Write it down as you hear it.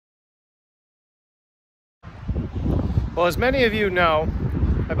Well, as many of you know,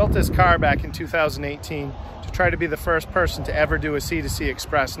 I built this car back in 2018 to try to be the first person to ever do a C2C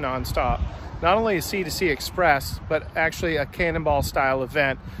Express nonstop. Not only a C2C Express, but actually a Cannonball Style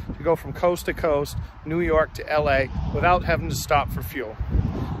event to go from coast to coast, New York to LA, without having to stop for fuel.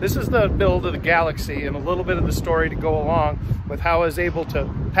 This is the build of the Galaxie and a little bit of the story to go along with how I was able to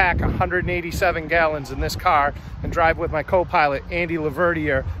pack 187 gallons in this car and drive with my co-pilot Andy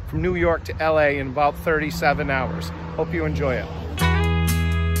Laverdiere from New York to LA in about 37 hours. Hope you enjoy it.